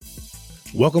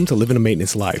Welcome to Living a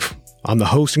Maintenance Life. I'm the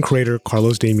host and creator,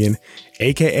 Carlos Damian,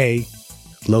 aka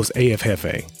Los AF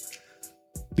Jefe.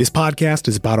 This podcast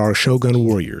is about our Shogun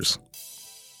warriors.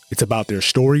 It's about their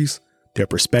stories, their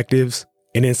perspectives,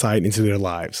 and insight into their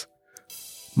lives.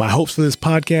 My hopes for this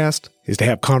podcast is to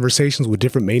have conversations with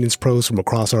different maintenance pros from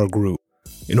across our group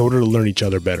in order to learn each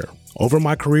other better. Over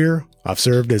my career, I've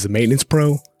served as a maintenance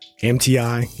pro,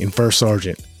 MTI, and first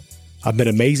sergeant. I've met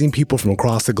amazing people from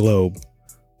across the globe,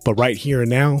 but right here and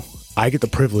now, I get the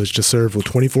privilege to serve with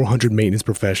 2,400 maintenance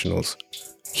professionals.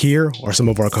 Here are some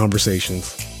of our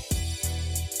conversations.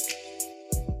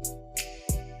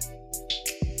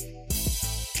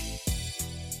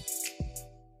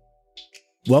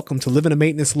 Welcome to Living a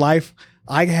Maintenance Life.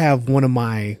 I have one of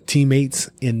my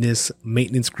teammates in this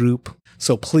maintenance group,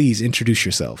 so please introduce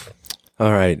yourself.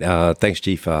 All right. Thanks,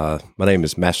 Chief. My name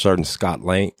is Master Sergeant Scott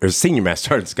Lane, or Senior Master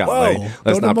Sergeant Scott Lane.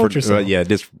 Let's not demote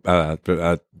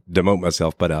yourself. Demote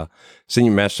myself, but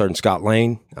Senior Master Sergeant Scott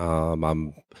Lane.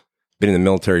 I'm been in the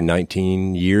military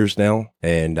 19 years now,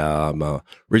 and I'm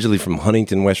originally from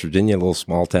Huntington, West Virginia, a little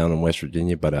small town in West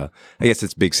Virginia, but I guess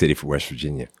it's a big city for West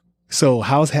Virginia. So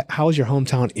how's your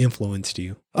hometown influenced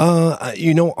you?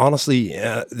 Honestly,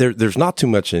 there's not too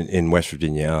much in West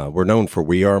Virginia. We're known for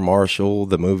We Are Marshall,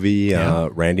 the movie.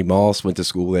 Randy Moss went to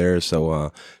school there.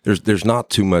 So there's not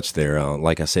too much there.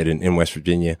 Like I said, in West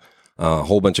Virginia, a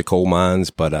whole bunch of coal mines.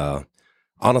 But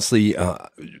honestly,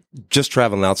 just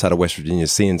traveling outside of West Virginia,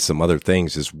 seeing some other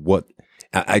things is what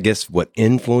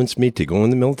influenced me to go in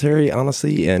the military,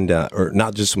 honestly, and or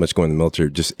not just so much going in the military,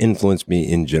 just influenced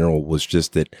me in general was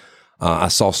just that I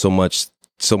saw so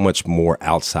much more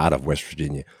outside of West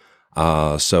Virginia.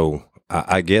 So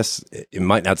I guess it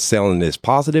might not sound as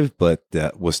positive, but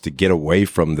was to get away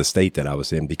from the state that I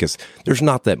was in because there's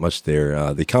not that much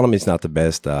there. The economy is not the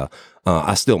best.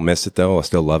 I still miss it though. I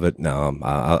still love it.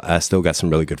 I still got some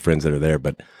really good friends that are there,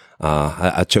 but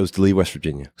I chose to leave West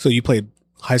Virginia. So you played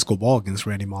high school ball against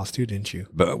Randy Moss too, didn't you?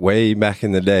 But way back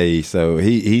in the day. So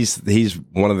he's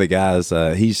one of the guys,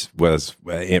 was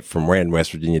from Rand,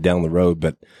 West Virginia down the road,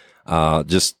 but,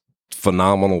 just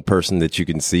phenomenal person that you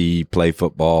can see play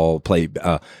football, play,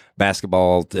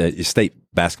 basketball, state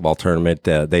basketball tournament.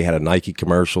 They had a Nike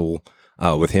commercial,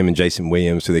 with him and Jason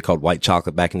Williams, who they called White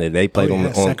Chocolate back in the day. Played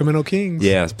on Sacramento Kings.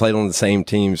 Yeah, played on the same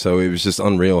team. So it was just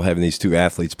unreal having these two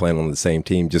athletes playing on the same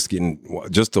team, just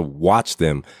to watch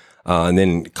them. And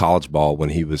then college ball when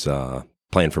he was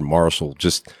playing for Marshall,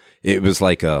 it was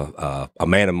like a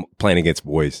man playing against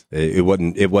boys. It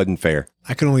wasn't fair.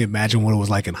 I can only imagine what it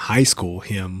was like in high school.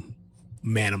 Him,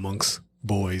 man amongst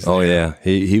boys. Oh yeah,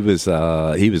 he was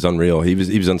unreal. He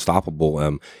was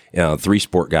unstoppable.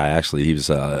 3-sport guy actually. He was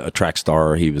a track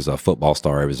star. He was a football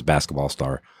star. He was a basketball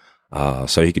star.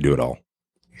 So he could do it all.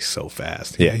 He's so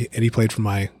fast. Yeah, and he played for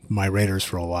my Raiders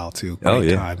for a while too.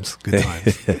 Good times.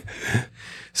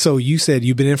 So you said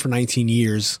you've been in for 19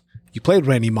 years. You played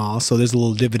Randy Moss, so there's a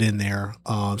little dividend there.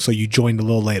 So you joined a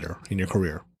little later in your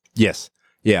career. Yes.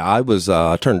 Yeah,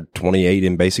 I turned 28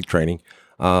 in basic training.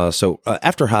 So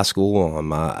after high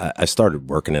school, I started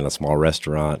working in a small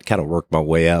restaurant, kind of worked my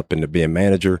way up into being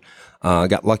manager. I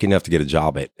got lucky enough to get a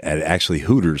job at actually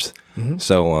Hooters. Mm-hmm.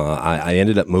 So I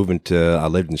ended up moving I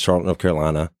lived in Charlotte, North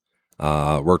Carolina.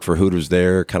 Worked for Hooters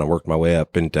there, kind of worked my way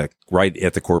up into right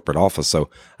at the corporate office. So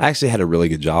I actually had a really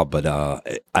good job, but I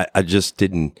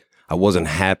wasn't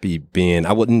happy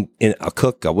I wasn't a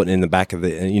cook. I wasn't in the back in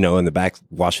the back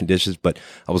washing dishes, but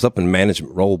I was up in a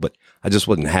management role, but I just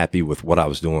wasn't happy with what I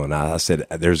was doing. I said,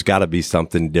 there's got to be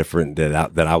something different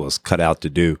that I was cut out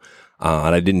to do.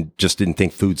 And I didn't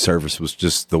think food service was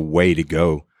just the way to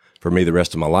go for me the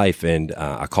rest of my life. And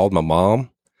I called my mom.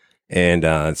 And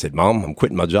I said, Mom, I'm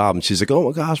quitting my job. And she's like, oh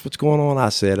my gosh, what's going on? I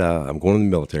said, I'm going to the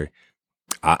military.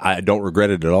 I don't regret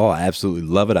it at all. I absolutely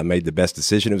love it. I made the best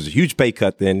decision. It was a huge pay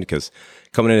cut then because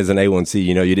coming in as an A1C,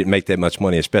 you didn't make that much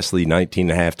money, especially 19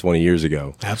 and a half, 20 years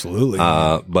ago. Absolutely.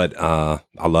 But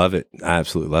I love it. I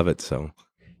absolutely love it. So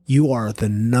you are the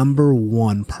number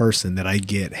one person that I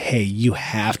get. Hey, you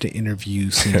have to interview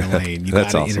Senior Lane. You got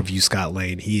to interview Scott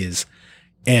Lane. He is.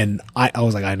 And I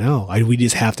was like, I know. We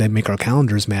just have to make our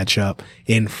calendars match up.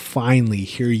 And finally,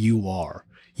 here you are.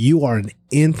 You are an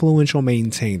influential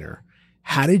maintainer.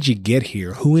 How did you get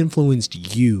here? Who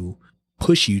influenced you,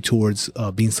 push you towards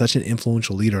being such an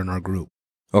influential leader in our group?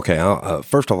 Okay.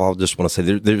 First of all, I just want to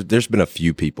say there's been a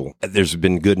few people. There's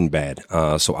been good and bad.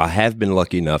 So I have been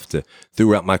lucky enough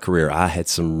throughout my career, I had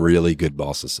some really good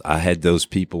bosses. I had those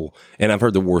people, and I've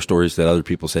heard the war stories that other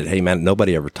people said, hey man,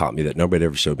 nobody ever taught me that. Nobody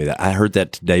ever showed me that. I heard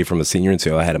that today from a senior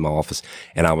NCO I had in my office,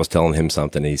 and I was telling him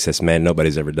something, and he says, man,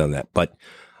 nobody's ever done that. But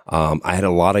I had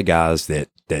a lot of guys that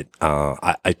that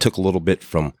I took a little bit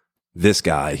from this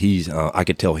guy. I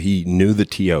could tell he knew the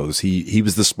TOs. He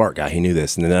was the smart guy. He knew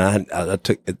this. And then I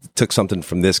took something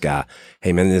from this guy.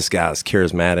 Hey man, this guy's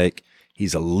charismatic.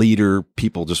 He's a leader.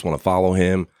 People just want to follow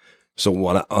him. So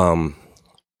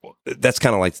that's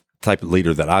kind of like the type of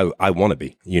leader that I want to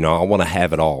be. I want to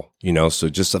have it all, so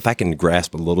just if I can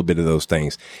grasp a little bit of those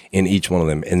things in each one of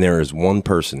them. And there is one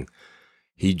person,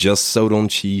 he just sewed on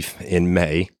Chief in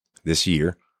May this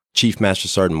year, Chief Master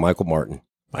Sergeant Michael Martin.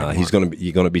 He's going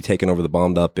to be taking over the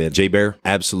bombed up at J-Bear.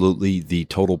 Absolutely the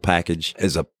total package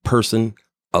as a person,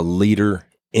 a leader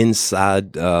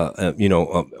inside,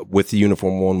 with the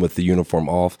uniform on, with the uniform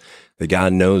off. The guy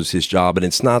knows his job, and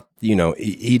it's not,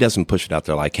 he doesn't push it out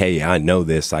there like, hey, I know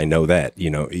this, I know that,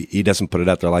 he doesn't put it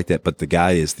out there like that, but the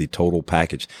guy is the total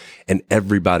package, and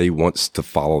everybody wants to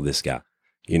follow this guy,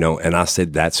 and I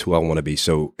said, that's who I want to be.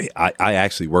 So I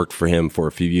actually worked for him for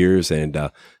a few years,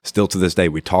 and still to this day,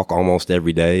 we talk almost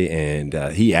every day, and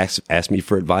he asked me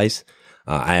for advice.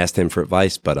 I asked him for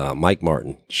advice, but Mike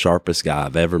Martin, sharpest guy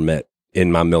I've ever met in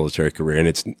my military career. And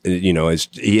it's,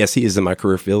 yes, he is in my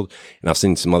career field, and I've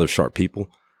seen some other sharp people,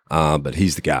 but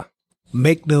he's the guy.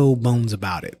 Make no bones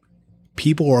about it.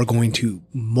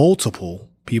 Multiple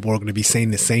people are going to be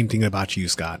saying the same thing about you,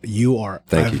 Scott. You are,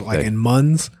 in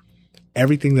MUNS,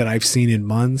 everything that I've seen in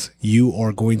MUNS, you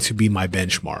are going to be my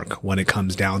benchmark when it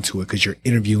comes down to it, because you're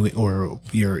interviewing or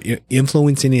you're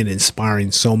influencing and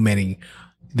inspiring so many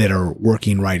that are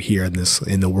working right here in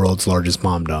the world's largest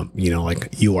bomb dump.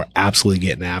 You are absolutely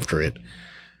getting after it.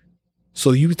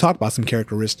 So you talked about some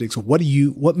characteristics.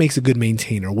 What makes a good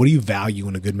maintainer? What do you value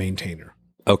in a good maintainer?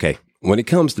 Okay. When it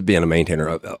comes to being a maintainer,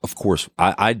 of course,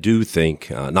 I do think,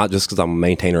 not just because I'm a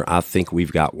maintainer, I think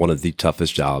we've got one of the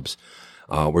toughest jobs.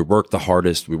 We work the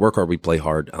hardest. We work hard. We play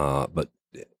hard. But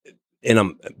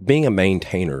being a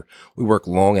maintainer, we work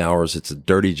long hours. It's a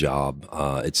dirty job.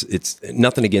 It's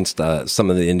nothing against some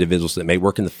of the individuals that may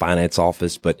work in the finance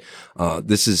office, but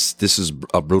this is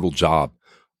a brutal job.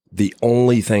 The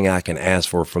only thing I can ask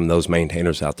for from those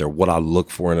maintainers out there, what I look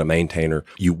for in a maintainer,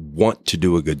 you want to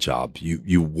do a good job.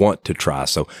 You want to try.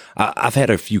 So I've had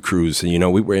a few crews,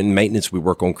 and we were in maintenance. We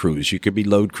work on crews. You could be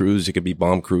load crews, you could be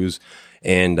bomb crews,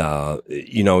 and there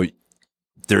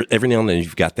every now and then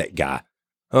you've got that guy.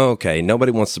 Okay,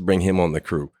 nobody wants to bring him on the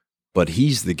crew, but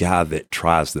he's the guy that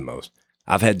tries the most.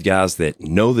 I've had guys that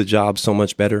know the job so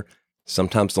much better,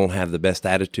 sometimes don't have the best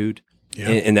attitude,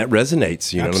 and that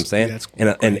resonates, you know what I'm saying?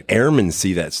 And airmen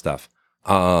see that stuff.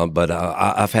 But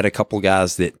I've had a couple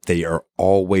guys that they are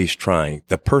always trying.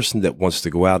 The person that wants to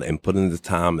go out and put in the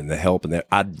time and the help, and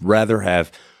I'd rather have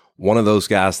one of those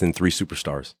guys than 3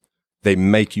 superstars. They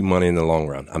make you money in the long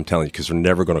run, I'm telling you, because they're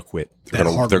never going to quit. They're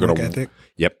going to ethic.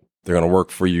 Yep. They're going to work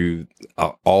for you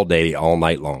all day, all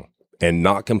night long, and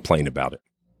not complain about it.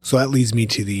 So that leads me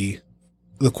to the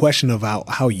question of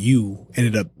how you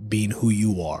ended up being who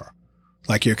you are,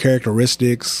 like your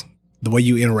characteristics, the way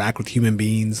you interact with human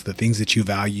beings, the things that you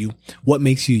value. What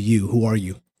makes you you? Who are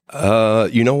you?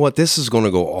 You know what? This is going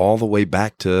to go all the way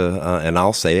back to, and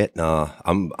I'll say it.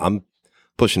 I'm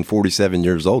pushing 47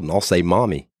 years old, and I'll say,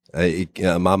 mommy,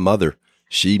 my mother.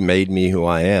 She made me who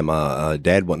I am.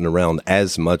 Dad wasn't around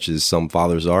as much as some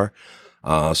fathers are.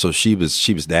 So she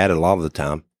was dad a lot of the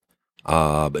time.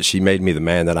 But she made me the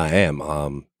man that I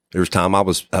am. There was time I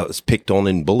was picked on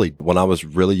and bullied when I was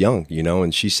really young,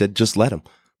 and she said, just let them,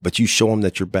 but you show them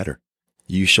that you're better.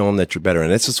 You show them that you're better. And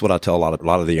this is what I tell a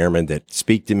lot of the airmen that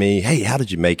speak to me. Hey, how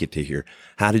did you make it to here?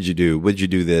 How did you do? What did you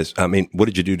do this? What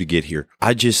did you do to get here?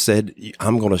 I just said,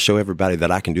 I'm going to show everybody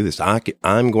that I can do this.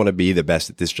 I'm going to be the best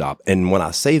at this job. And when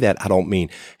I say that, I don't mean,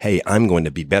 hey, I'm going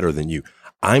to be better than you.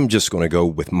 I'm just going to go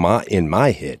with in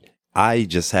my head. I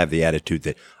just have the attitude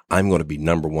that I'm going to be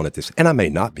number one at this. And I may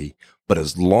not be, but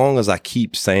as long as I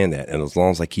keep saying that, and as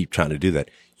long as I keep trying to do that,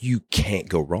 you can't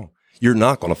go wrong. You're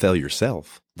not going to fail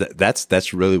yourself.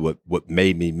 That's really what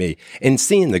made me me. And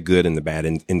seeing the good and the bad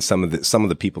in some of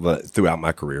the people that throughout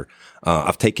my career,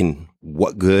 I've taken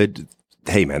what good.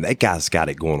 Hey man, that guy's got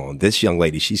it going on. This young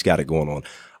lady, she's got it going on.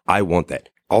 I want that.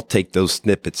 I'll take those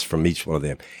snippets from each one of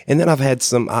them. And then I've had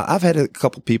a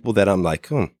couple people that I'm like,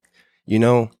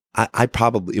 I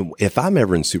probably, if I'm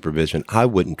ever in supervision, I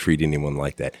wouldn't treat anyone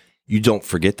like that. You don't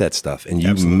forget that stuff, and you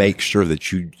Absolutely. Make sure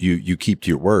that you keep to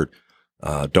your word.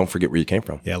 Don't forget where you came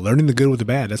from. Yeah, learning the good with the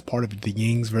bad. That's part of the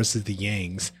yings versus the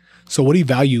yangs. So what do you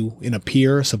value in a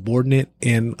peer, subordinate,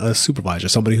 and a supervisor,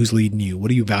 somebody who's leading you? What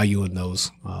do you value in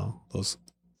those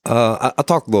I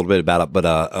talked a little bit about it,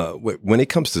 but when it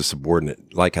comes to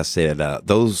subordinate, like I said,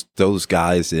 those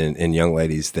guys and young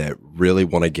ladies that really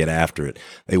want to get after it,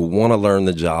 they want to learn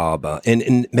the job,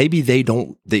 and maybe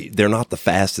they're not the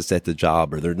fastest at the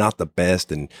job, or they're not the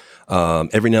best, and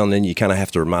every now and then you kind of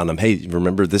have to remind them, hey,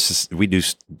 remember we do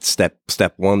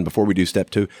step one before we do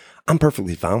step two. I'm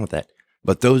perfectly fine with that,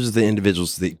 but those are the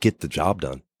individuals that get the job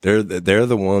done. They're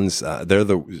the ones.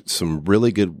 Some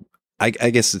really good. I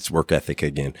guess it's work ethic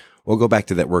again. We'll go back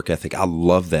to that work ethic. I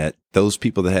love that. Those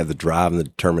people that have the drive and the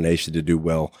determination to do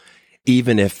well,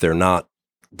 even if they're not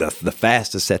the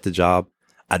fastest at the job,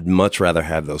 I'd much rather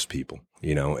have those people,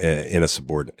 in a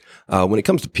subordinate. When it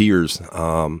comes to peers,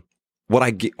 what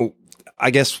I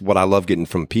guess what I love getting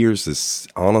from peers is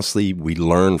honestly, we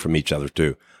learn from each other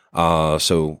too.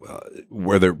 So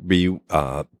whether it be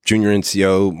junior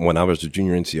NCO, when I was a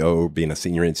junior NCO, or being a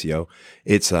senior NCO,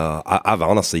 it's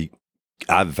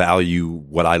I value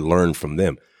what I learned from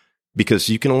them, because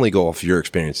you can only go off your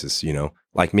experiences,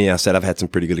 Like me, I said, I've had some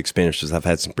pretty good experiences. I've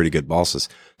had some pretty good bosses.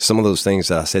 Some of those things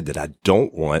that I said that I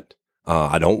don't want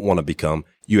to become,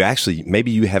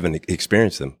 maybe you haven't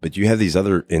experienced them, but you have these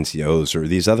other NCOs or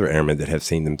these other airmen that have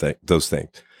seen those things.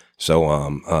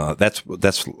 So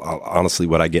that's honestly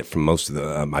what I get from most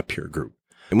of my peer group.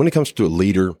 And when it comes to a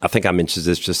leader, I think I mentioned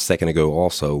this just a second ago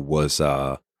also, was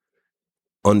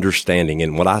understanding.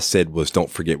 And what I said was,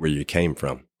 don't forget where you came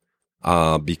from.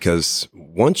 Because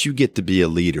once you get to be a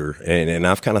leader, and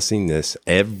I've kind of seen this,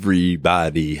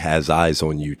 everybody has eyes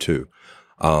on you too.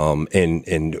 And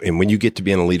when you get to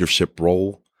be in a leadership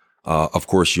role, of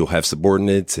course you'll have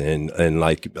subordinates, and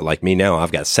like me now,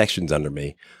 I've got sections under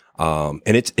me. And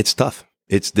it's tough.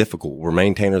 It's difficult. We're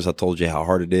maintainers. I told you how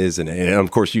hard it is. And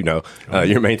of course, you're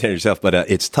a maintainer yourself, but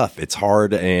it's tough. It's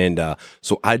hard. And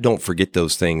so I don't forget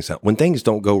those things. When things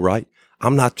don't go right,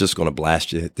 I'm not just going to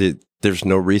blast you. There's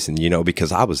no reason,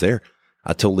 because I was there.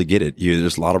 I totally get it.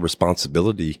 There's a lot of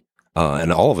responsibility,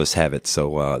 and all of us have it.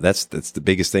 So that's the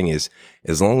biggest thing is,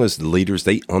 as long as the leaders,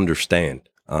 they understand,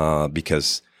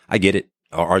 because I get it.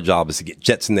 Our job is to get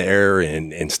jets in the air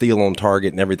and steal on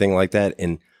target and everything like that.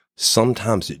 And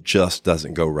sometimes it just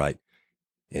doesn't go right.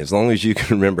 As long as you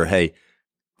can remember, hey,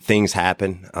 things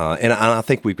happen. And I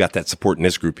think we've got that support in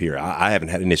this group here. I haven't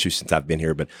had an issue since I've been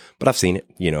here, but I've seen it,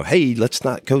 hey, let's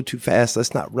not go too fast.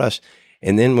 Let's not rush.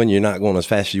 And then when you're not going as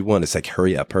fast as you want, it's like,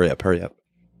 hurry up.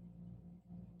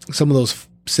 Some of those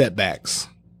setbacks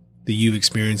that you've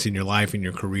experienced in your life, in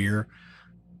your career,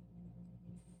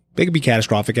 they can be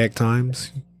catastrophic at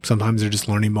times. Sometimes they're just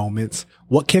learning moments.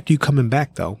 What kept you coming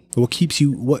back though? What kept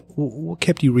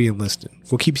you re-enlisted?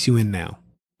 What keeps you in now?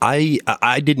 I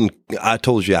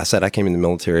told you, I said I came in the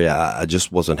military. I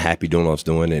just wasn't happy doing what I was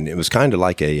doing. And it was kind of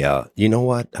like I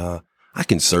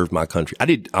can serve my country. I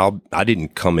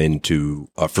didn't come into,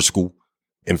 for school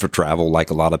and for travel like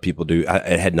a lot of people do.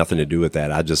 It had nothing to do with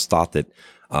that. I just thought that,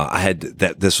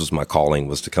 this was my calling,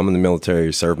 was to come in the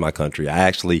military, serve my country. I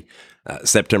actually,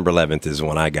 September 11th is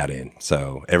when I got in.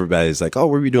 So everybody's like, oh,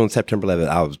 what were you doing September 11th?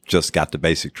 I just got the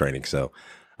basic training. So,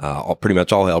 pretty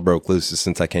much all hell broke loose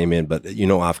since I came in. But,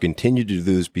 I've continued to do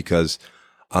this because,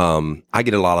 I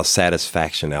get a lot of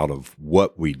satisfaction out of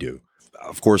what we do.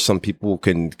 Of course, some people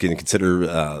can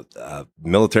consider,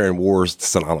 military and war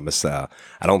synonymous. I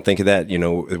don't think of that.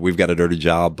 We've got a dirty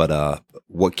job, but,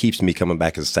 what keeps me coming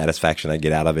back is the satisfaction I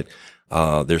get out of it.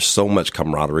 There's so much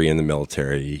camaraderie in the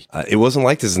military. It wasn't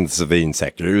like this in the civilian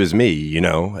sector. It was me,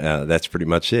 that's pretty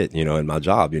much it, in my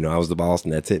job. I was the boss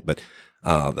and that's it. But,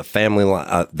 the family,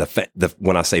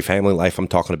 when I say family life, I'm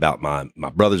talking about my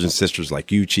brothers and sisters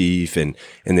like you, Chief, and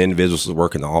the individuals that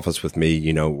work in the office with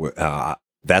me,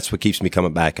 that's what keeps me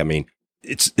coming back. I mean,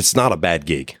 it's not a bad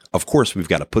gig. Of course, we've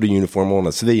got to put a uniform on.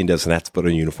 A civilian doesn't have to put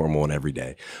a uniform on every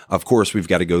day. Of course, we've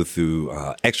got to go through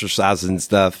exercises and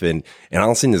stuff. And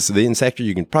honestly, in the civilian sector,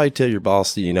 you can probably tell your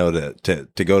boss, to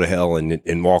go to hell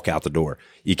and walk out the door.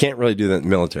 You can't really do that in the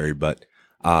military, but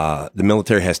the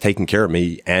military has taken care of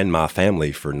me and my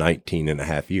family for 19 and a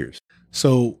half years.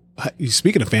 So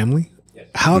speaking of family,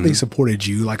 how have they supported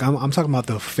you? Like I'm talking about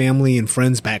the family and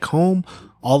friends back home,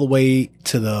 all the way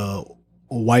to the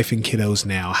wife and kiddos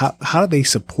now. How do they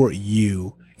support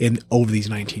you over these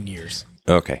 19 years?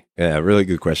 Okay. Yeah, really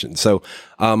good question. So,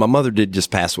 my mother did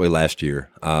just pass away last year.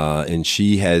 And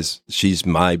she's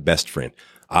my best friend.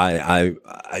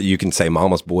 You can say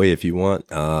mama's boy if you want.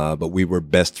 But we were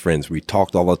best friends. We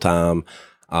talked all the time.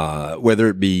 Whether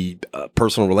it be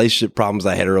personal relationship problems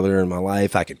I had earlier in my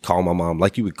life, I could call my mom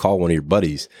like you would call one of your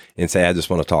buddies and say, I just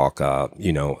want to talk,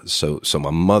 so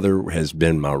my mother has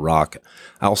been my rock.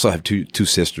 I also have two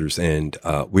sisters, and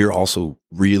we're also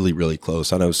really, really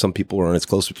close. I know some people aren't as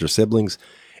close with their siblings,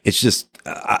 it's just,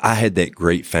 I had that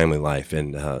great family life.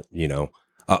 And,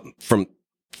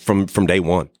 from day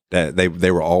one, that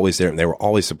they were always there, and they were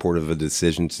always supportive of the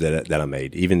decisions that I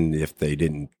made, even if they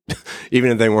didn't,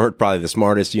 even if they weren't probably the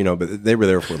smartest, but they were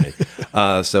there for me.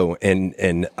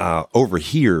 Over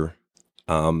here,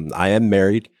 I am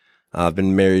married. I've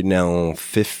been married now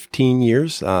 15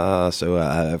 years. So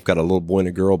I've got a little boy and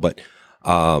a girl, but,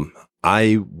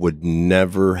 I would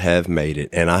never have made it.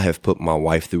 And I have put my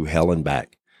wife through hell and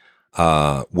back,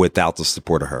 without the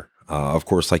support of her. Of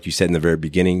course, like you said in the very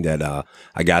beginning, that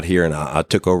I got here and I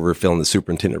took over filling the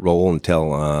superintendent role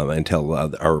until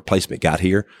our replacement got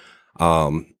here.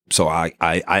 So I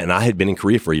had been in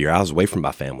Korea for a year. I was away from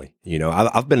my family.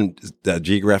 I've been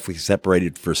geographically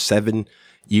separated for 7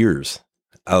 years.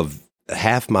 Of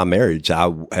half my marriage,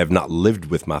 I have not lived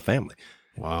with my family.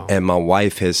 Wow. And my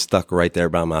wife has stuck right there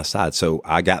by my side. So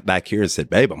I got back here and said,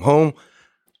 babe, I'm home.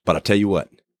 But I tell you what,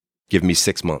 give me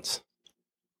 6 months.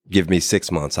 Give me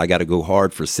 6 months. I got to go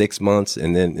hard for 6 months,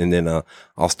 and then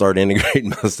I'll start integrating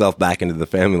myself back into the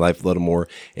family life a little more.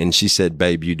 And she said,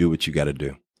 "Babe, you do what you got to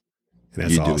do.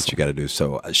 That's you do awesome. what you got to do."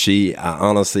 So she,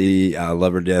 honestly, I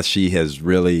love her to death. She has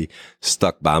really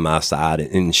stuck by my side,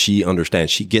 and she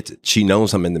understands. She gets it. She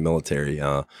knows I'm in the military,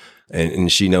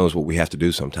 and she knows what we have to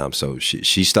do sometimes. So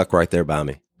she stuck right there by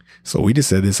me. So we just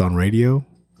said this on radio.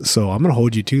 So I'm going to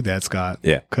hold you to that, Scott.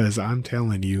 Yeah. Because I'm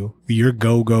telling you, you're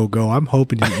go, go, go. I'm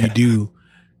hoping that you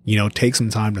do, take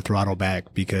some time to throttle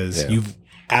back, because you've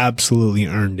absolutely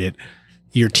earned it.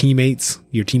 Your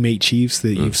teammate chiefs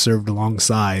that you've served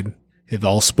alongside have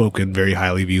all spoken very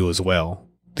highly of you as well.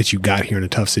 That you got here in a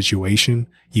tough situation.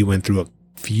 You went through a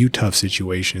few tough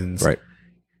situations. Right.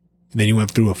 And then you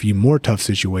went through a few more tough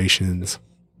situations.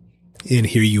 And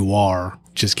here you are,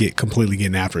 just completely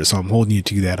getting after it. So I'm holding you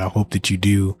to that. I hope that you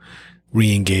do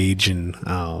re-engage and,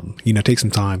 take some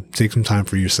time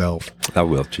for yourself. I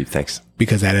will, Chief. Thanks.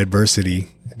 Because that adversity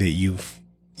that you've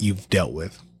dealt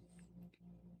with,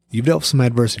 you've dealt with some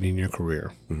adversity in your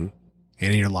career and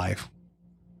in your life.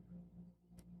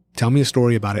 Tell me a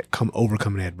story about it.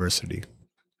 Overcoming adversity.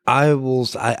 I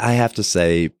have to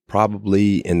say,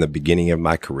 probably in the beginning of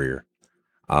my career,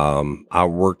 I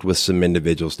worked with some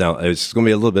individuals. Now it's going to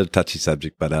be a little bit of a touchy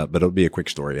subject, but it'll be a quick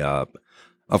story.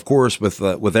 Of course,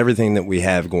 with everything that we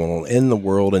have going on in the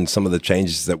world and some of the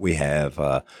changes that we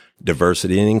have,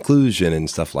 diversity and inclusion and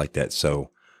stuff like that.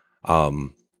 So,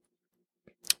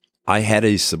 I had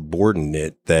a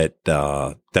subordinate that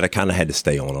I kind of had to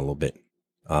stay on a little bit.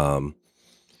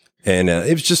 And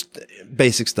it was just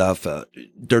basic stuff,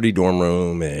 dirty dorm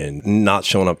room and not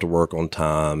showing up to work on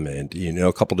time and,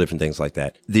 a couple different things like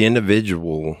that. The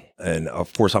individual, and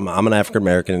of course, I'm an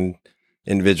African-American,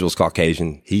 individual's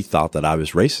Caucasian. He thought that I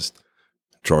was racist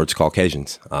towards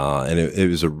Caucasians. And it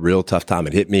was a real tough time.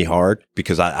 It hit me hard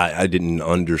because I didn't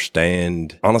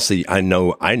understand. Honestly, I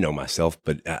know myself,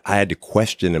 but I had to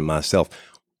question in myself.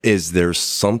 Is there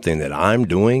something that I'm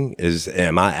doing?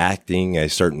 Am I acting a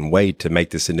certain way to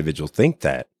make this individual think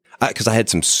that? Because I had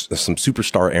some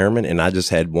superstar airmen, and I just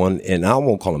had one, and I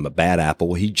won't call him a bad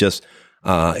apple. He just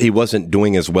he wasn't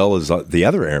doing as well as the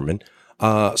other airmen.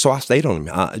 So I stayed on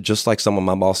him, just like some of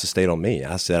my bosses stayed on me.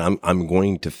 I said, I'm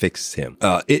going to fix him.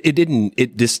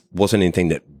 It just wasn't anything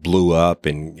that blew up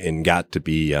and got to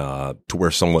be to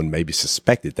where someone maybe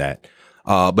suspected that.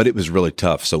 But it was really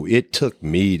tough. So it took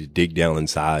me to dig down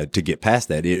inside to get past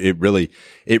that. It really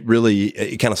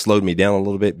kind of slowed me down a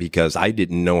little bit because I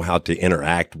didn't know how to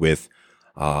interact with,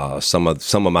 some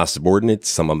of my subordinates,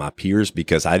 some of my peers,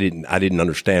 because I didn't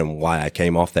understand why I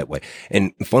came off that way.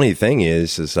 And the funny thing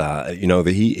is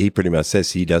he pretty much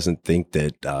says he doesn't think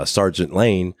that, Sergeant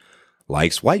Lane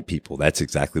likes white people. That's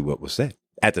exactly what was said.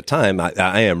 At the time,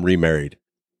 I am remarried.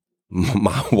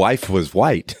 My wife was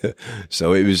white.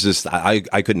 So it was just,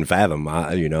 I couldn't fathom,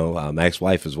 my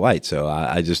ex-wife is white. So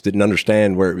I just didn't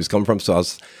understand where it was coming from. So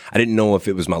I didn't know if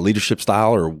it was my leadership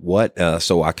style or what.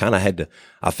 So I kind of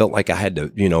I felt like I had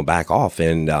to, back off.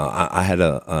 And, I had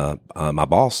my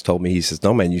boss told me, he says,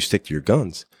 "No, man, you stick to your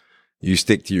guns. You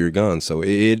stick to your guns." So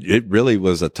it really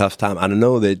was a tough time. I don't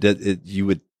know that you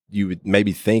would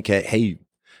maybe think, hey,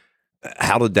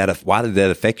 why did that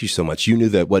affect you so much? You knew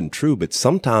that wasn't true, but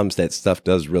sometimes that stuff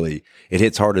it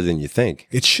hits harder than you think.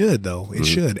 It should, though. It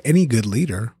should. Any good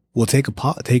leader will take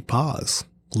pause,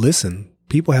 listen.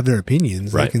 People have their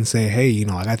opinions. Right. They can say, "Hey,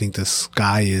 I think the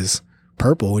sky is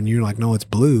purple," and you're like, "No, it's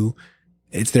blue."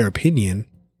 It's their opinion.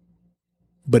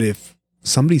 But if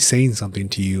somebody's saying something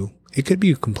to you, it could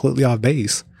be completely off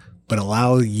base, but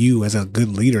allow you as a good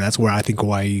leader. That's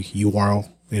why you are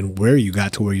and where you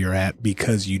got to where you're at,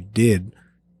 because you did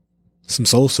some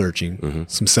soul searching, Mm-hmm.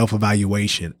 some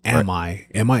self-evaluation. Am I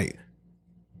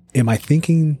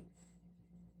thinking,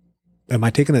 am I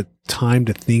taking the time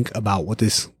to think about what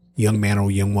this young man or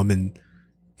young woman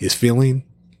is feeling?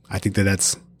 I think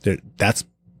that's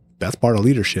part of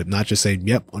leadership, not just saying,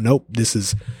 yep, oh, nope, this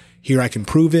is here. I can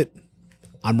prove it.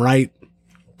 I'm right.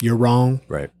 You're wrong.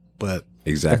 Right. But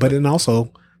exactly. But then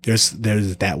also there's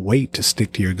that weight to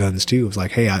stick to your guns too. It's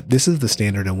like, hey, this is the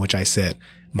standard in which I set.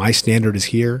 My standard is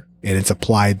here, and it's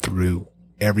applied through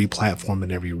every platform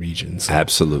in every region. So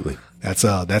absolutely. That's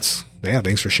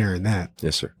thanks for sharing that.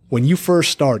 Yes, sir. When you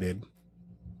first started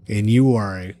and you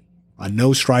are a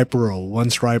no striper or a one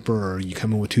striper, or you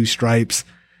come in with 2 stripes,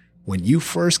 when you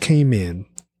first came in,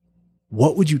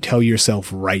 what would you tell yourself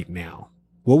right now?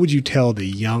 What would you tell the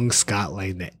young Scott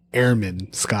Lane, the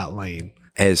airman Scott Lane?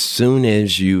 As soon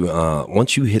as you,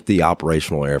 once you hit the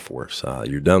operational Air Force,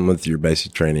 you're done with your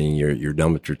basic training, you're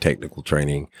done with your technical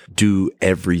training, do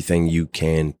everything you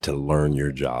can to learn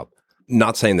your job.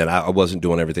 Not saying that I wasn't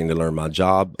doing everything to learn my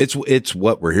job. It's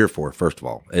what we're here for, first of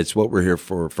all. It's what we're here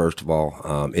for, first of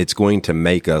all. It's going to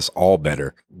make us all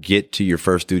better. Get to your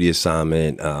first duty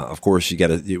assignment. Of course, you got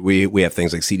to, we have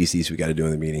things like CDCs we got to do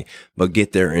in the meeting, but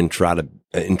get there and try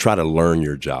to learn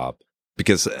your job.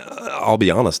 Because I'll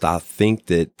be honest, I think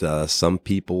that some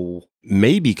people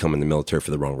may become in the military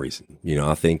for the wrong reason. You know,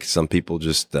 I think some people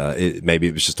just, maybe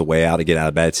it was just a way out to get out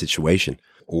of a bad situation,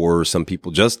 or some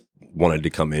people just wanted to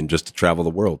come in just to travel the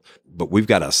world. But we've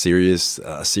got a serious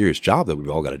job that we've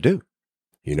all got to do.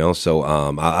 You know, so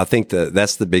I think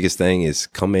that's the biggest thing is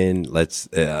come in, let's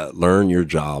learn your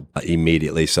job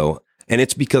immediately. So. And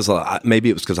it's because maybe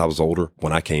it was because I was older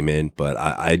when I came in, but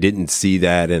I didn't see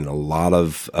that in a lot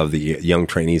of the young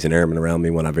trainees and airmen around me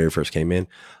when I very first came in.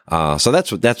 So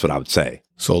that's what I would say.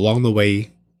 So along the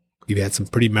way, you've had some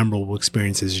pretty memorable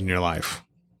experiences in your life,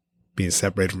 being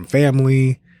separated from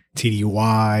family,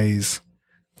 TDYs,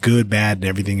 good, bad, and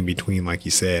everything in between, like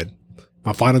you said.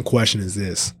 My final question is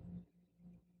this.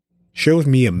 Share with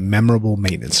me a memorable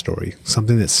maintenance story,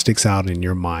 something that sticks out in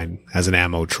your mind as an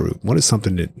ammo troop. What is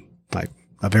something that, like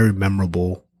a very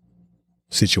memorable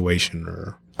situation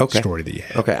or story that you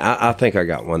had? Okay, I think I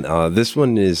got one. This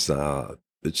one is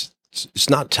it's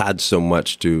not tied so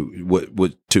much to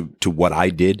what I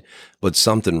did, but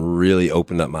something really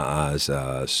opened up my eyes.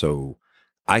 So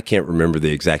I can't remember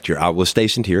the exact year. I was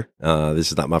stationed here.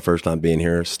 This is not my first time being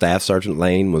here. Staff Sergeant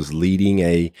Lane was leading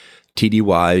a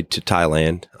TDY to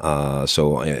Thailand.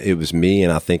 So it was me,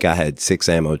 and I think I had 6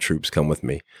 ammo troops come with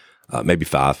me, maybe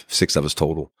 5, 6 of us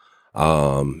total.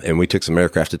 And we took some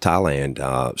aircraft to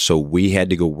Thailand. So we had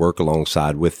to go work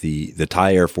alongside with the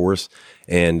Thai Air Force,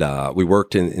 and we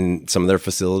worked in some of their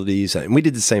facilities, and we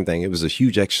did the same thing. It was a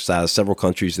huge exercise, several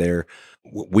countries there.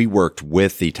 We worked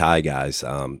with the Thai guys,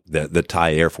 the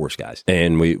Thai Air Force guys,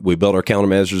 and we built our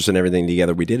countermeasures and everything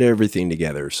together. We did everything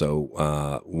together.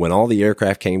 So when all the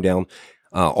aircraft came down,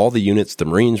 all the units, the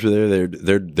Marines were there.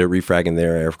 They're refragging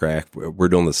their aircraft. We're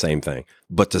doing the same thing.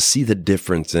 But to see the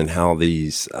difference in how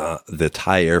the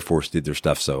Thai Air Force did their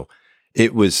stuff, so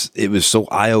it was so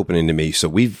eye opening to me. So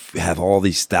we have all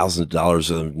these thousands of dollars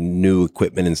of new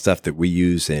equipment and stuff that we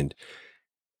use, and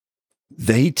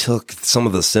they took some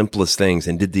of the simplest things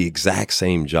and did the exact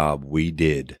same job we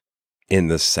did in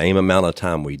the same amount of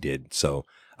time we did. So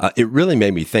it really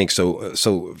made me think.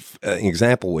 So an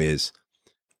example is,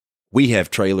 we have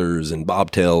trailers and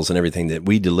bobtails and everything that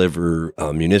we deliver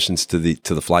munitions to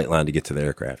the flight line to get to the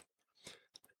aircraft.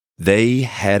 They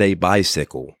had a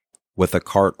bicycle with a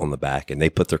cart on the back, and they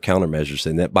put their countermeasures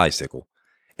in that bicycle,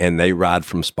 and they ride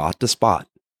from spot to spot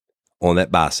on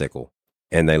that bicycle,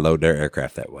 and they load their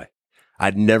aircraft that way.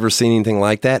 I'd never seen anything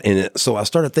like that. And so I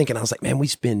started thinking, I was like, man, we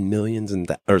spend millions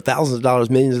or thousands of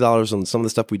dollars, millions of dollars on some of the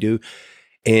stuff we do.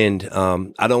 And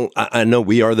I know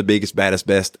we are the biggest, baddest,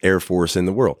 best Air Force in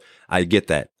the world. I get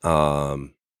that.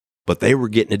 But they were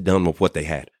getting it done with what they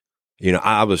had. You know,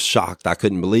 I was shocked. I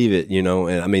couldn't believe it, you know,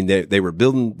 and I mean, they were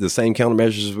building the same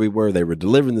countermeasures as we were. They were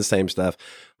delivering the same stuff,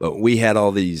 but we had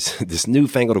all this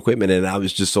newfangled equipment, and I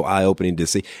was just so eye opening to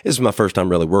see. This is my first time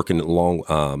really working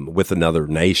along, with another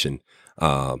nation,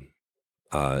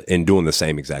 and doing the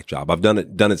same exact job. I've done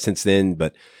it since then,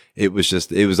 but it was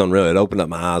unreal. It opened up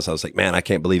my eyes. I was like, man, I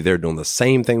can't believe they're doing the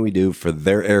same thing we do for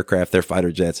their aircraft, their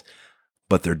fighter jets,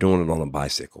 but they're doing it on a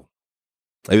bicycle.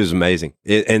 It was amazing.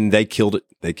 And they killed it.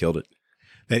 They killed it.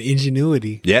 That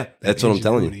ingenuity. Yeah, that's what I'm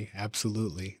telling you.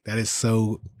 Absolutely. That's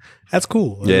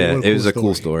cool. Yeah, it was a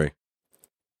cool story.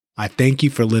 I thank you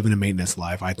for living a maintenance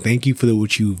life. I thank you for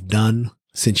what you've done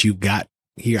since you got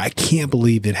here. I can't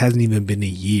believe it hasn't even been a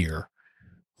year,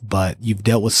 but you've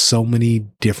dealt with so many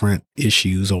different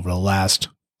issues over the last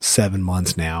 7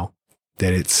 months now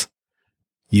that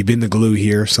you've been the glue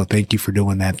here. So thank you for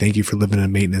doing that. Thank you for living a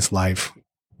maintenance life.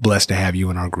 Blessed to have you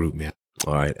in our group, man.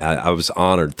 All right. I was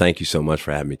honored. Thank you so much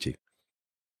for having me, Chief.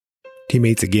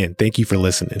 Teammates, again, thank you for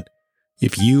listening.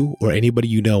 If you or anybody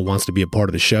you know wants to be a part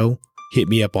of the show, hit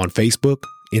me up on Facebook,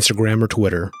 Instagram, or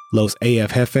Twitter, Los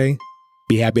AF Jefe.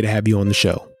 Be happy to have you on the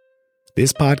show.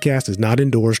 This podcast is not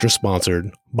endorsed or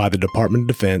sponsored by the Department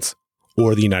of Defense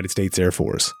or the United States Air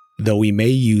Force. Though we may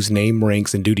use name,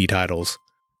 ranks, and duty titles,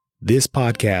 this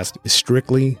podcast is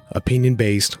strictly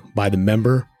opinion-based by the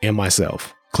member and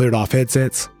myself. Cleared off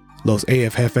headsets. Los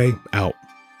AF Jefe out.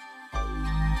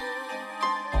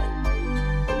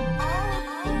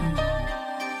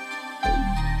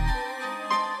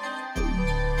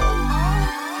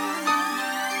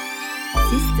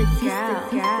 Sister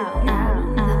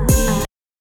Gal.